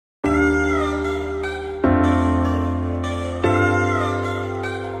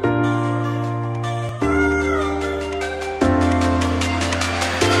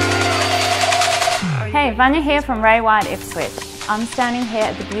Vanya here from Ray White, Ipswich. I'm standing here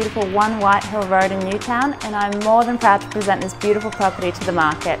at the beautiful 1 Whitehill Road in Newtown, and I'm more than proud to present this beautiful property to the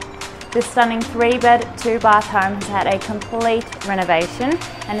market. This stunning 3-bed, 2-bath home has had a complete renovation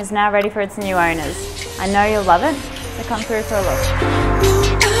and is now ready for its new owners. I know you'll love it, so come through for a look.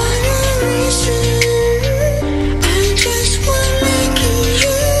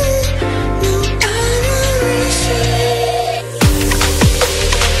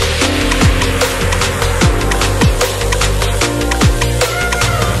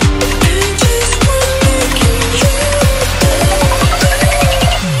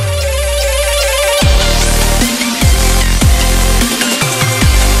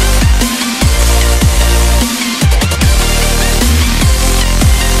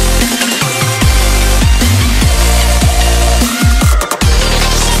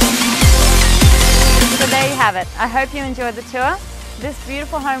 I hope you enjoyed the tour. This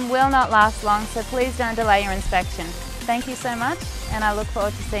beautiful home will not last long, so please don't delay your inspection. Thank you so much, and I look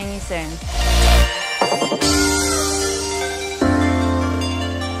forward to seeing you soon.